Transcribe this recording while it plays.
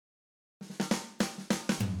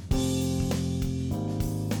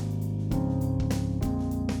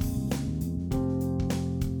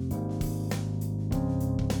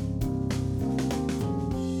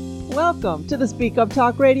Welcome to the Speak Up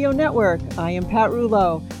Talk Radio Network. I am Pat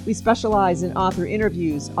Rouleau. We specialize in author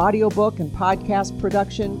interviews, audiobook and podcast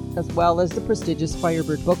production, as well as the prestigious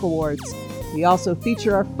Firebird Book Awards. We also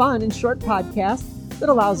feature our fun and short podcast that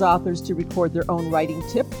allows authors to record their own writing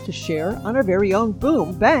tip to share on our very own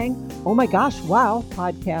Boom, Bang, Oh My Gosh, Wow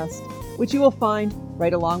podcast, which you will find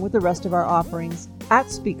right along with the rest of our offerings at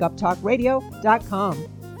speakuptalkradio.com.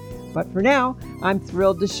 But for now, I'm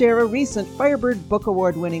thrilled to share a recent Firebird Book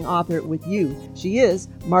Award winning author with you. She is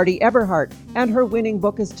Marty Eberhardt, and her winning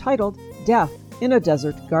book is titled Death in a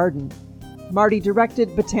Desert Garden. Marty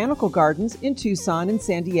directed botanical gardens in Tucson and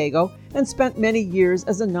San Diego and spent many years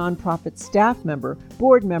as a nonprofit staff member,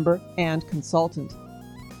 board member, and consultant.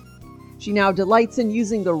 She now delights in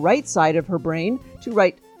using the right side of her brain to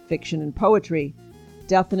write fiction and poetry.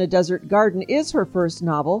 Death in a Desert Garden is her first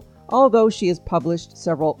novel, although she has published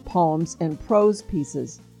several poems and prose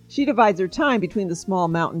pieces. She divides her time between the small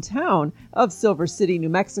mountain town of Silver City, New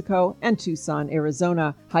Mexico, and Tucson,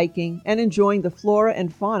 Arizona, hiking and enjoying the flora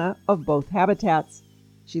and fauna of both habitats.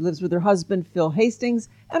 She lives with her husband, Phil Hastings,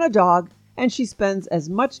 and a dog, and she spends as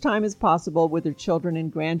much time as possible with her children and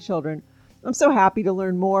grandchildren. I'm so happy to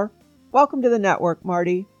learn more. Welcome to the network,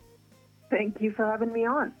 Marty. Thank you for having me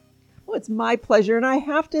on. Well, it's my pleasure, and I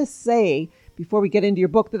have to say, before we get into your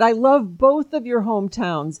book, that I love both of your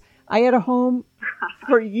hometowns. I had a home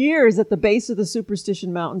for years at the base of the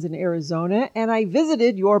Superstition Mountains in Arizona, and I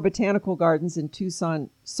visited your botanical gardens in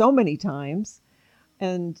Tucson so many times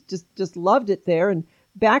and just loved it there. And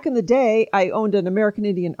back in the day, I owned an American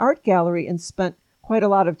Indian art gallery and spent quite a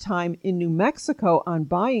lot of time in New Mexico on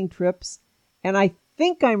buying trips. And I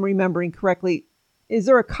think I'm remembering correctly, is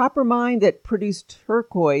there a copper mine that produced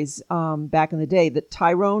turquoise back in the day, the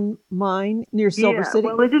Tyrone mine near Silver City?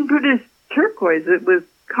 Well, it didn't produce turquoise. It was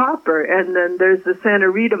copper. And then there's the Santa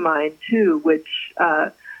Rita mine, too, which,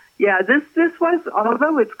 this was,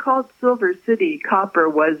 although it's called Silver City, copper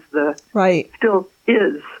was still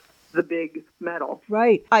is the big metal.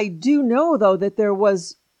 Right. I do know, though, that there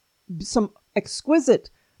was some exquisite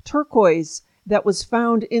turquoise that was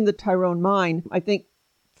found in the Tyrone mine. I think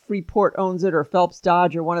Freeport owns it, or Phelps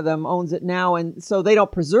Dodge, or one of them owns it now. And so they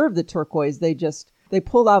don't preserve the turquoise. They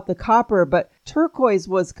pull out the copper, but turquoise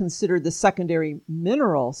was considered the secondary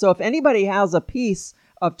mineral. So if anybody has a piece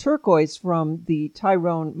of turquoise from the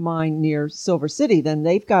Tyrone mine near Silver City, then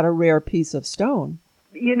they've got a rare piece of stone.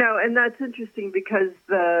 You know, and that's interesting because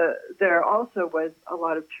there also was a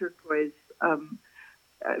lot of turquoise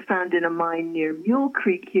found in a mine near Mule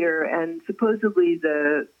Creek here, and supposedly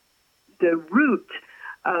the root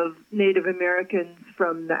of Native Americans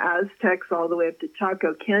from the Aztecs all the way up to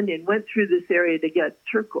Chaco Canyon went through this area to get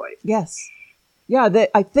turquoise. Yes. Yeah,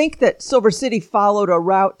 I think that Silver City followed a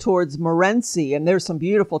route towards Morenci, and there's some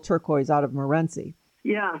beautiful turquoise out of Morenci.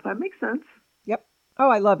 Yeah, that makes sense. Yep.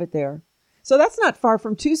 Oh, I love it there. So that's not far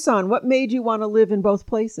from Tucson. What made you want to live in both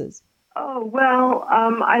places? Oh, well,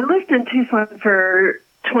 I lived in Tucson for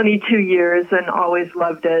 22 years and always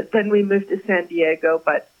loved it. Then we moved to San Diego,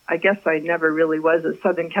 but I guess I never really was a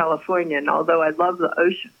Southern Californian, although I love the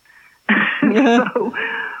ocean. So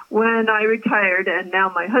when I retired, and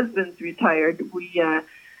now my husband's retired, we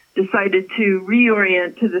decided to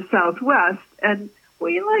reorient to the Southwest, and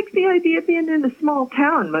we like the idea of being in a small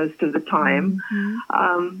town most of the time.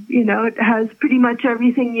 Mm-hmm. It has pretty much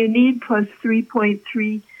everything you need, plus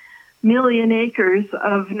 3.3 million acres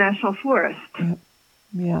of national forest. Yep.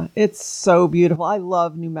 Yeah, it's so beautiful. I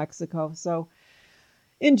love New Mexico, so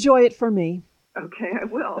enjoy it for me. Okay, I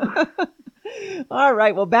will. All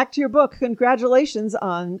right. Well, back to your book. Congratulations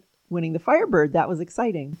on winning the Firebird. That was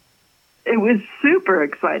exciting. It was super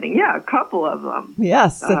exciting. Yeah, a couple of them.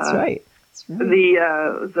 Yes, that's right. That's right.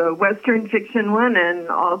 The Western fiction one, and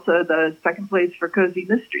also the second place for Cozy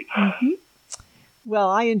Mystery. Mm-hmm. Well,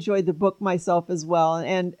 I enjoyed the book myself as well.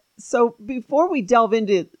 And so before we delve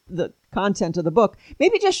into the content of the book,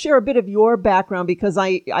 maybe just share a bit of your background, because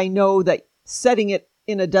I know that setting it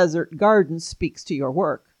in a desert garden speaks to your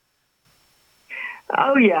work.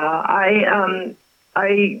 Oh, yeah.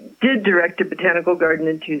 I did direct a botanical garden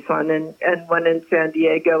in Tucson and one in San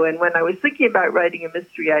Diego. And when I was thinking about writing a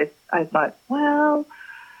mystery, I thought, well,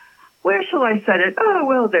 where shall I set it? Oh,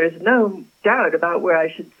 well, there's no doubt about where I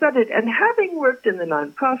should set it. And having worked in the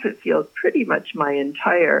nonprofit field pretty much my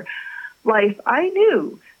entire life, I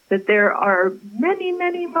knew that there are many,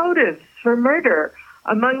 many motives for murder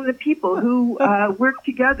among the people who work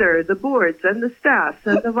together, the boards and the staffs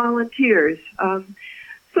and the volunteers.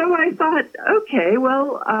 So I thought, okay,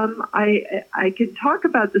 well, I can talk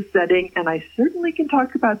about the setting, and I certainly can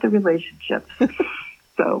talk about the relationships.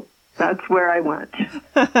 So that's where I went.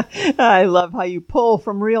 I love how you pull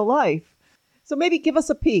from real life. So maybe give us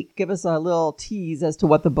a peek, give us a little tease as to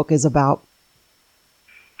what the book is about.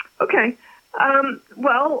 Okay.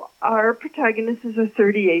 Well, our protagonist is a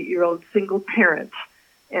 38-year-old single parent.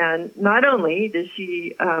 And not only does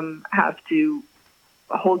she have to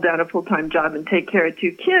hold down a full-time job and take care of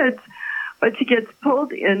 2 kids, but she gets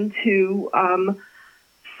pulled into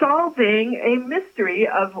solving a mystery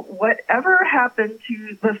of whatever happened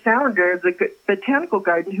to the founder of the botanical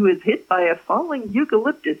garden who was hit by a falling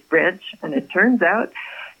eucalyptus branch. And it turns out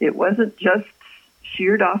it wasn't just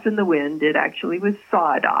sheared off in the wind. It actually was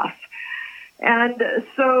sawed off. And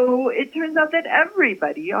so it turns out that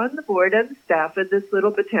everybody on the board and the staff of this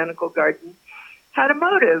little botanical garden had a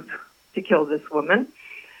motive to kill this woman.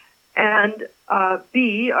 And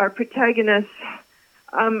B, our protagonist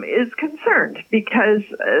is concerned because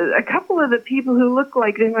a couple of the people who look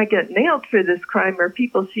like they might get nailed for this crime are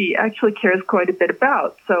people she actually cares quite a bit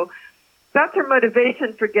about. So that's her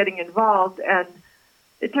motivation for getting involved. And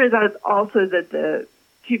it turns out also that the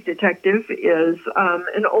chief detective is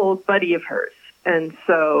an old buddy of hers. And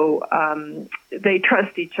so they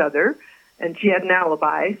trust each other, and she had an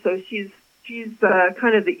alibi. So she's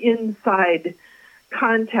kind of the inside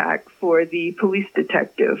contact for the police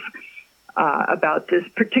detective about this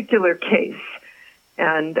particular case.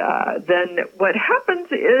 And then what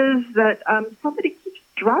happens is that somebody keeps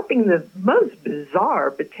dropping the most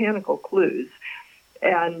bizarre botanical clues,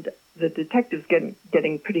 and the detective's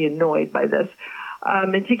getting pretty annoyed by this.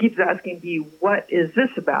 And she keeps asking Bee, what is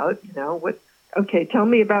this about? Okay, tell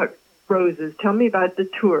me about roses. Tell me about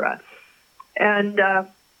datura. And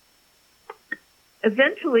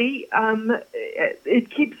eventually,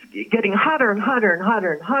 it keeps getting hotter and hotter and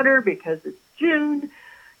hotter and hotter because it's June.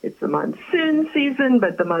 It's the monsoon season,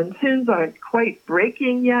 but the monsoons aren't quite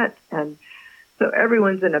breaking yet. And so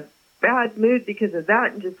everyone's in a bad mood because of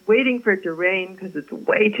that and just waiting for it to rain because it's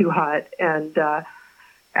way too hot. And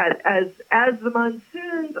as the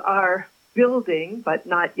monsoons are building but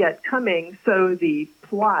not yet coming, so the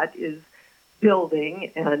plot is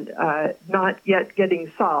building and not yet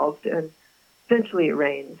getting solved, and eventually it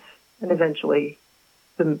rains, and eventually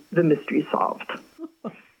the mystery solved.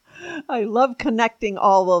 I love connecting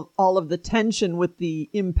all of the tension with the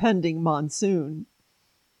impending monsoon.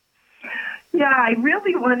 Yeah, I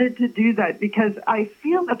really wanted to do that because I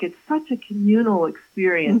feel like it's such a communal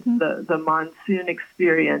experience, the monsoon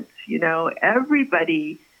experience.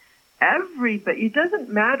 Everybody, it doesn't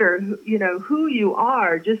matter, who you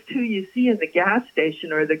are, just who you see in the gas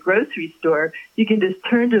station or the grocery store. You can just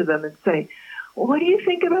turn to them and say, well, what do you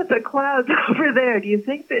think about the clouds over there? Do you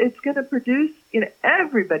think that it's going to produce,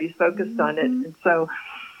 everybody's focused on it. And so,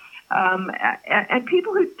 and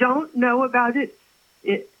people who don't know about it,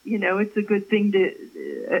 it's a good thing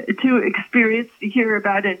to experience, to hear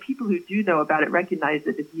about it. And people who do know about it recognize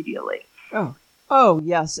it immediately. Oh,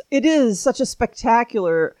 yes. It is such a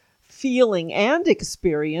spectacular feeling and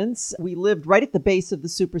experience. We lived right at the base of the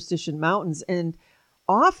Superstition Mountains, and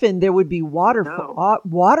often there would be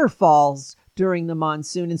waterfalls during the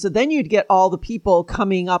monsoon. And so then you'd get all the people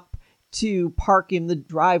coming up to park in the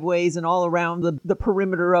driveways and all around the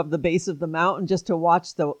perimeter of the base of the mountain just to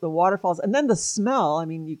watch the waterfalls. And then the smell, I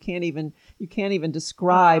mean, you can't even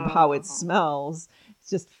describe how it smells. It's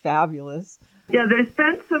just fabulous. Yeah, there's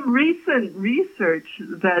been some recent research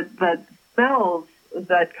that smells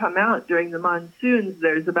that come out during the monsoons.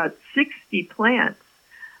 There's about 60 plants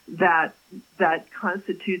that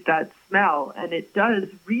constitute that smell, and it does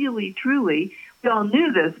really, truly, we all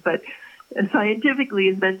knew this, but scientifically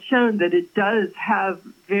it's been shown that it does have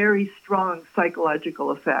very strong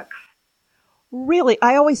psychological effects. Really?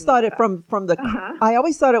 I always thought it I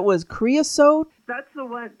always thought it was creosote. That's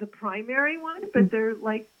the primary one, but there's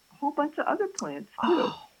like a whole bunch of other plants too.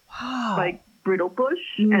 Oh, wow. Like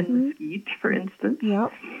brittle-bush and mesquite, for instance.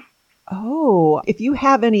 Yep. Oh, if you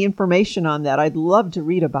have any information on that, I'd love to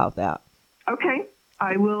read about that. Okay.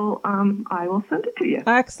 I will send it to you.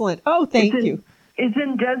 Excellent. Oh, thank you. It's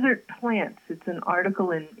in Desert Plants. It's an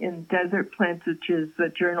article in Desert Plants, which is the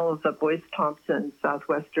Journal of the Boyce Thompson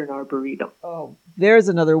Southwestern Arboretum. Oh, there's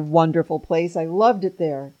another wonderful place. I loved it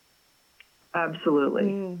there.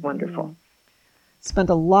 Absolutely. Wonderful. Spent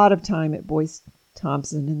a lot of time at Boyce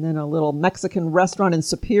Thompson and then a little Mexican restaurant in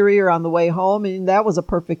Superior on the way home, and that was a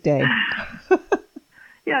perfect day.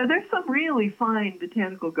 Yeah, there's some really fine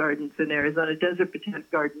botanical gardens in Arizona. Desert Botanic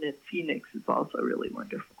Garden in Phoenix is also really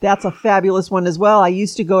wonderful. That's a fabulous one as well. I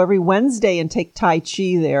used to go every Wednesday and take Tai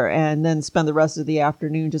Chi there and then spend the rest of the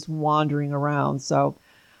afternoon just wandering around. So,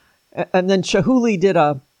 and then Chihuly did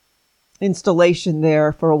a installation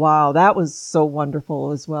there for a while. That was so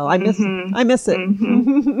wonderful as well. I miss it.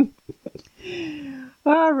 Mm-hmm.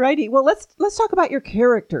 All righty. Well, let's talk about your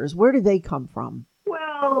characters. Where do they come from?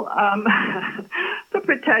 Well, the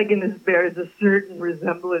protagonist bears a certain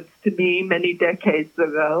resemblance to me many decades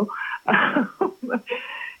ago.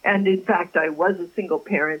 And in fact, I was a single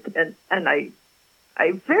parent, and I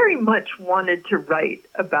very much wanted to write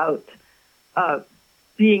about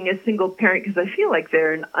being a single parent, because I feel like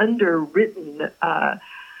they're an underwritten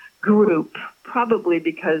group, probably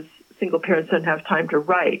because single parents don't have time to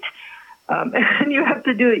write, and you have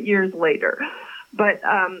to do it years later. But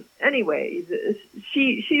anyway,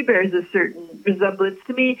 she bears a certain resemblance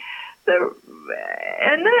to me.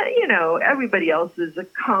 Everybody else is a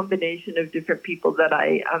combination of different people that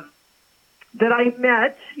I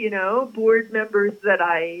met, board members that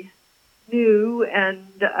I knew and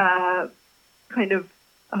kind of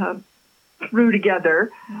threw together.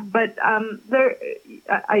 But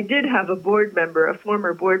I did have a board member, a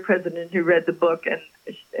former board president, who read the book,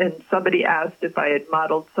 and somebody asked if I had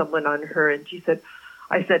modeled someone on her, and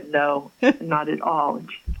I said, no, not at all.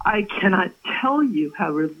 And she said, I cannot tell you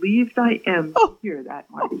how relieved I am to hear that,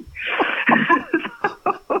 Marty.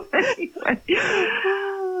 So, anyway.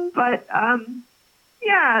 But,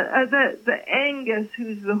 the Angus,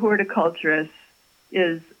 who's the horticulturist,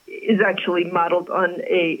 is actually modeled on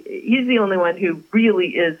he's the only one who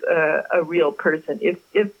really is a real person. If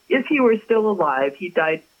he were still alive, he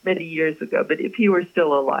died many years ago, but if he were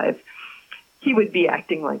still alive, he would be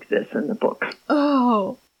acting like this in the book.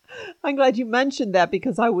 Oh, I'm glad you mentioned that,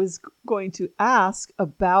 because I was going to ask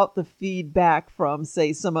about the feedback from,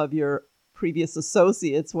 say, some of your previous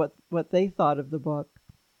associates, what they thought of the book.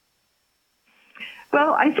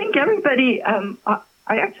 Well, I think everybody, I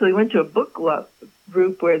actually went to a book club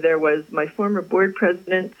group where there was my former board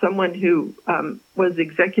president, someone who was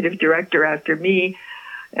executive director after me,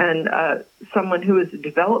 and someone who was a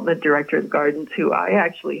development director of Gardens, who I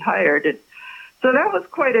actually hired. And so that was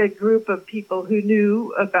quite a group of people who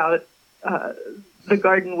knew about the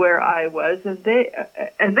garden where I was, and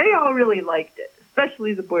they all really liked it.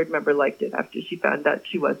 Especially the board member liked it after she found out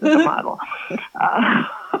she wasn't a model.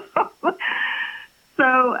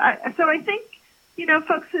 So I think,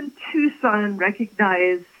 folks in Tucson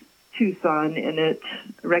recognize Tucson in it,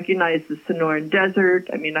 recognize the Sonoran Desert.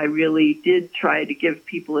 I mean, I really did try to give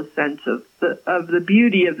people a sense of the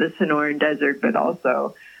beauty of the Sonoran Desert, but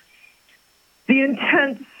also the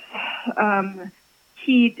intense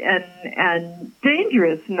heat and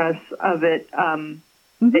dangerousness of it, at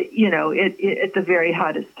the very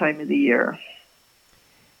hottest time of the year.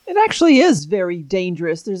 It actually is very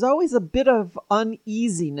dangerous. There's always a bit of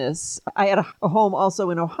uneasiness. I had a home also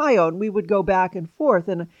in Ohio, and we would go back and forth,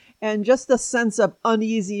 and just the sense of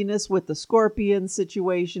uneasiness with the scorpion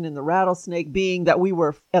situation and the rattlesnake, being that we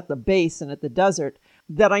were at the base and at the desert,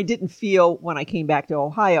 that I didn't feel when I came back to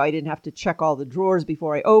Ohio. I didn't have to check all the drawers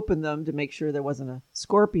before I opened them to make sure there wasn't a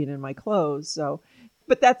scorpion in my clothes. So,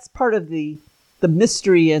 but that's part of the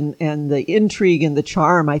mystery and the intrigue and the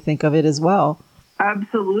charm, I think, of it as well.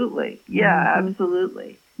 Absolutely. Yeah,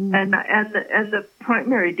 absolutely. Mm-hmm. And the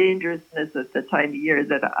primary dangerousness at the time of year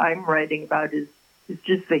that I'm writing about is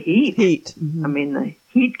just the heat. Mm-hmm. I mean, the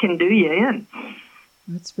heat can do you in.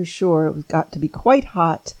 That's for sure. It got to be quite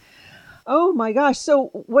hot. Oh my gosh.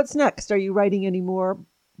 So what's next? Are you writing any more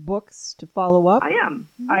books to follow up? I am.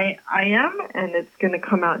 I am, and it's going to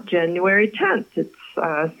come out January 10th. It's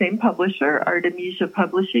same publisher, Artemisia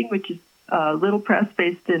Publishing, which is a little press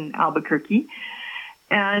based in Albuquerque.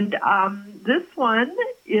 And this one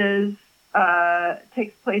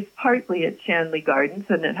takes place partly at Shanley Gardens,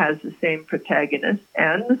 and it has the same protagonist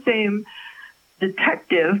and the same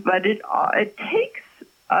detective, but it takes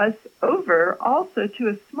us over also to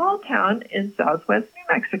a small town in southwest New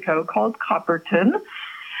Mexico called Copperton.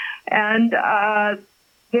 And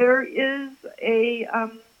there is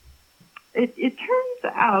it turns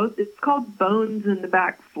out it's called Bones in the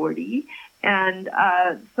Back 40. And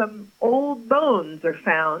some old bones are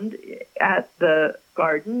found at the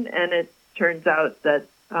garden, and it turns out that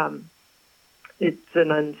it's an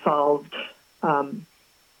unsolved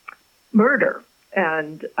murder.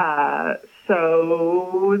 And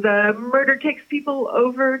so the murder takes people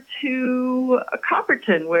over to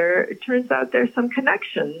Copperton, where it turns out there's some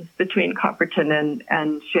connections between Copperton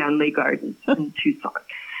and Shanley Gardens in Tucson.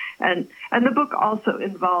 And the book also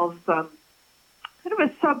involves kind of a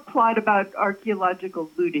subplot about archaeological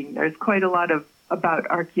looting. There's quite a lot about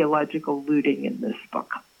archaeological looting in this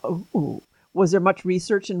book. Oh, was there much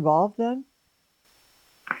research involved then?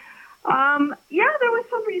 Yeah, there was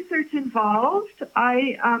some research involved.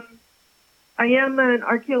 I I am an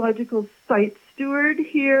archaeological site steward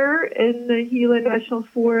here in the Gila National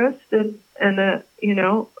Forest, and a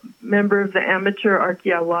member of the amateur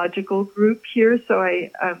archaeological group here. So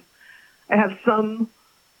I have some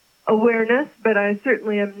awareness, but I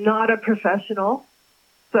certainly am not a professional.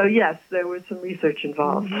 So yes, there was some research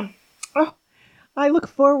involved. Mm-hmm. Oh, I look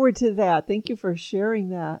forward to that. Thank you for sharing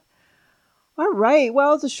that. All right.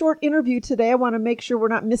 Well, it's a short interview today. I want to make sure we're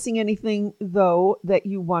not missing anything, though, that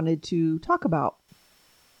you wanted to talk about.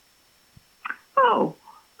 Oh,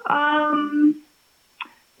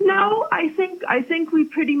 no. I think we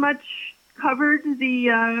pretty much covered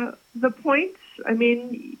the points. I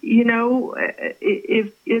mean,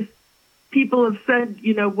 if people have said,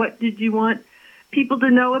 what did you want people to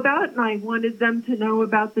know about? And I wanted them to know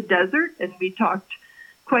about the desert, and we talked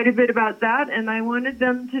quite a bit about that. And I wanted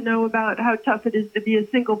them to know about how tough it is to be a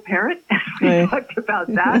single parent. We talked about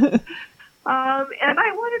that. And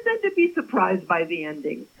I wanted them to be surprised by the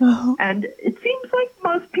ending. Oh. And it seems like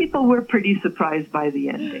most people were pretty surprised by the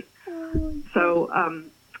ending. So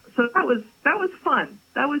that was fun.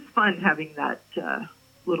 That was fun having that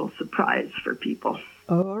little surprise for people.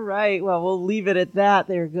 All right. Well, we'll leave it at that.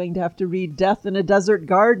 They're going to have to read Death in a Desert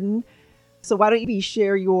Garden. So why don't you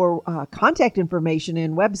share your contact information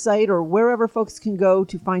and website or wherever folks can go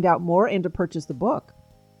to find out more and to purchase the book?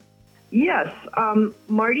 Yes.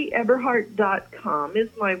 MartyEberhardt.com is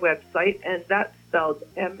my website, and that's spelled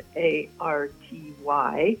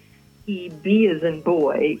Marty. E-B as in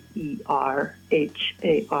boy,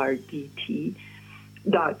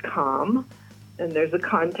 ERHARDT.com. And there's a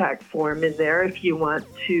contact form in there if you want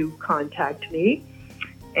to contact me.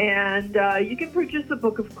 And you can purchase the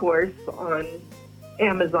book, of course, on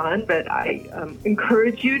Amazon, but I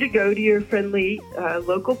encourage you to go to your friendly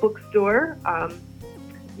local bookstore.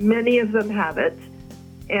 Many of them have it.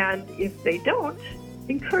 And if they don't,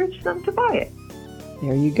 encourage them to buy it.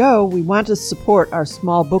 There you go. We want to support our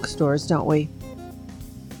small bookstores, don't we?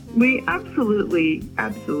 We absolutely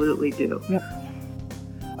do. Yep.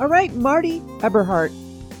 All right, Marty Eberhardt,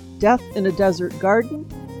 Death in a Desert Garden.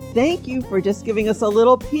 Thank you for just giving us a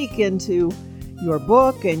little peek into your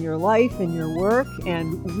book and your life and your work.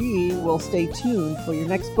 And we will stay tuned for your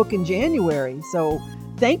next book in January. So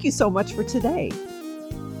thank you so much for today.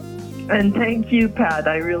 And thank you, Pat.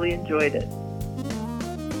 I really enjoyed it.